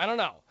life. I don't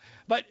know.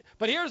 But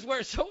here's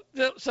where, so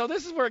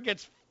this is where it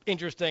gets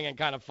interesting and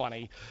kind of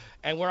funny,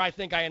 and where I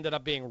think I ended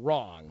up being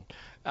wrong,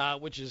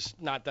 which is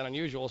not that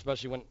unusual,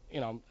 especially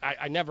when,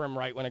 I never am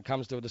right when it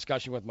comes to a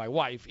discussion with my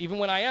wife. Even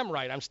when I am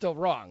right, I'm still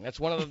wrong. That's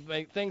one of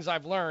the things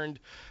I've learned.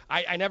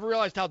 I never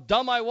realized how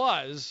dumb I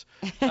was,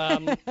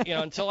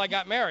 until I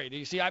got married.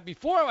 You see,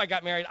 before I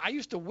got married, I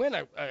used to win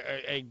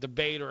a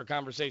debate or a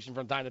conversation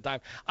from time to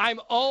time. I'm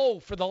 0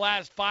 for the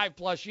last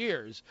 5+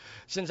 years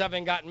since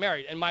having gotten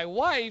married. And my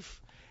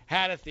wife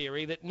had a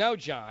theory that, no,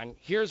 John,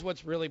 here's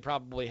what's really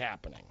probably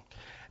happening.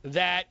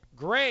 That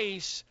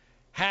Grace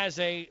has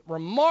a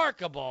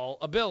remarkable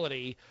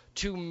ability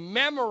to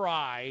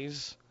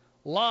memorize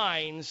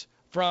lines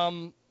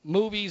from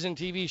movies and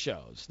TV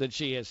shows that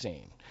she has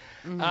seen,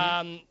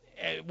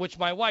 which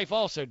my wife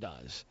also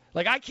does.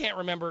 Like, I can't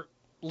remember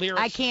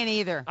lyrics. I can't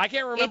either. I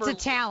can't remember.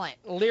 It's a talent.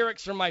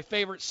 Lyrics from my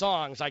favorite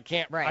songs. I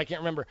can't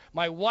remember.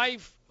 My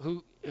wife,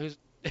 who's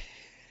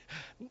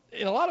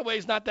in a lot of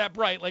ways not that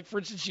bright. Like, for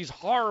instance, she's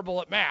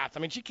horrible at math. I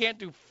mean, she can't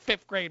do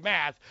 5th grade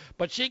math,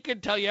 but she can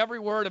tell you every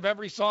word of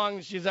every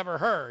song she's ever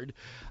heard.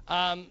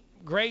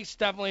 Grace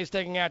definitely is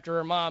taking after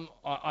her mom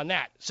on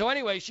that. So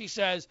anyway, she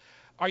says,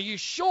 are you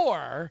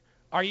sure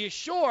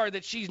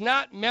that she's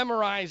not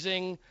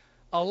memorizing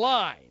a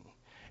line?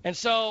 And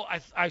so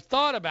I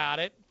thought about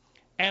it,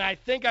 and I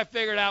think I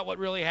figured out what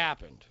really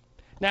happened.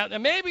 Now,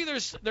 maybe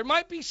there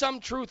might be some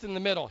truth in the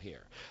middle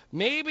here.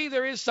 Maybe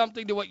there is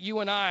something to what you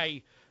and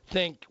I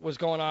think was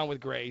going on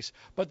with Grace,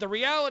 but the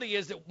reality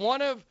is that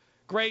one of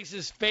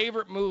Grace's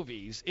favorite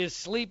movies is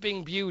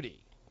Sleeping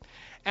Beauty.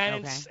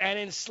 And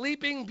in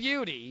Sleeping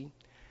Beauty,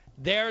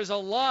 there's a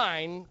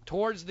line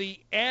towards the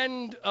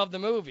end of the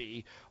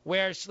movie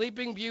where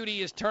Sleeping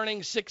Beauty is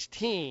turning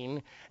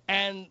 16,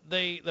 and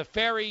the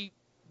fairy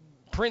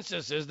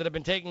princesses that have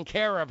been taking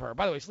care of her.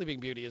 By the way, Sleeping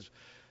Beauty is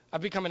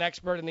I've become an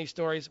expert in these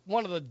stories.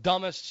 One of the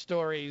dumbest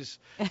stories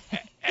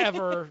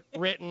ever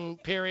written,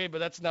 period. But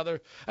that's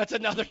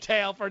another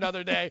tale for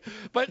another day.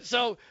 But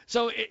so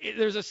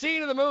there's a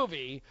scene in the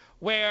movie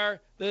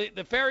where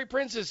the fairy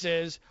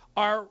princesses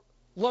are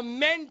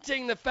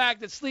lamenting the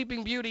fact that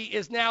Sleeping Beauty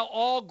is now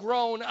all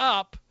grown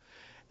up,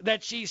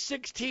 that she's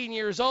 16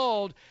 years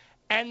old,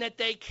 and that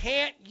they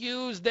can't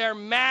use their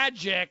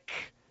magic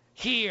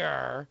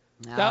here.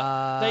 They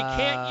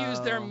can't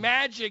use their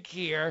magic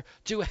here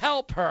to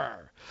help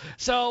her.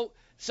 So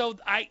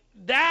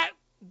that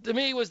to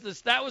me was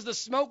the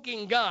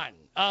smoking gun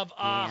of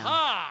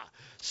aha.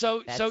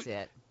 That's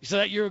it. So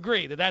that you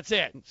agree that that's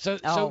it.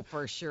 So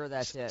for sure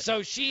that's it.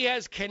 So she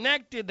has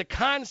connected the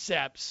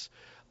concepts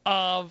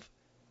of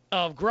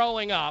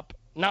growing up,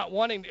 not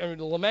wanting or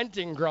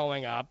lamenting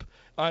growing up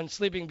on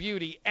Sleeping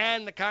Beauty,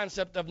 and the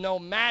concept of no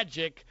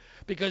magic,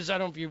 because I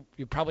don't know if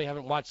you probably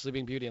haven't watched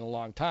Sleeping Beauty in a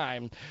long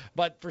time,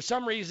 but for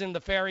some reason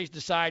the fairies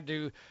decide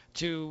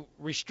to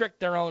restrict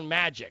their own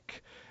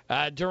magic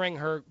during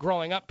her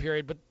growing up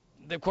period, but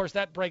of course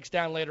that breaks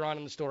down later on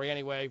in the story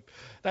anyway.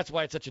 That's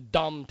why it's such a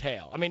dumb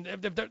tale. I mean,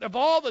 of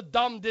all the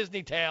dumb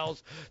Disney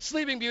tales,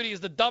 Sleeping Beauty is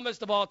the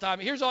dumbest of all time.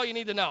 Here's all you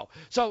need to know.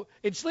 So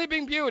in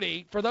Sleeping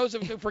Beauty, for those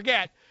who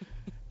forget,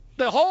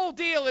 the whole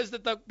deal is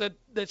that the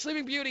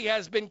Sleeping Beauty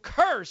has been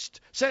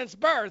cursed since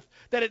birth,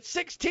 that at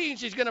 16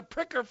 she's going to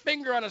prick her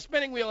finger on a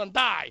spinning wheel and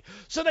die.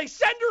 So they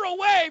send her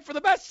away for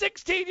the best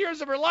 16 years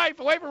of her life,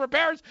 away from her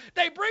parents.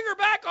 They bring her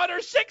back on her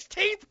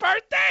 16th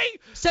birthday.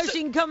 So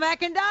she can come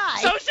back and die.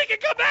 So she can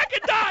come back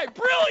and die.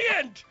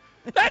 Brilliant.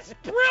 That's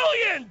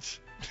brilliant.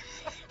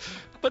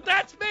 But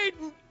that's made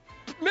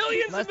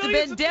millions Must and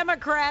millions. have been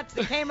Democrats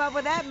that came up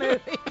with that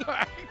movie.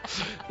 Right.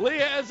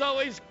 Leah, as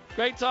always,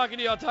 great talking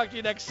to you. I'll talk to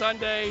you next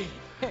Sunday.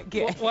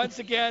 Once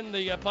again,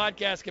 the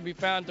podcast can be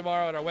found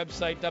tomorrow at our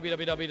website,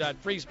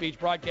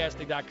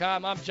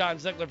 www.freespeechbroadcasting.com. I'm John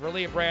Ziegler for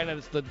Leah Brand, and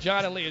it's the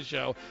John and Leah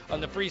Show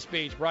on the Free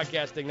Speech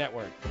Broadcasting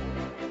Network.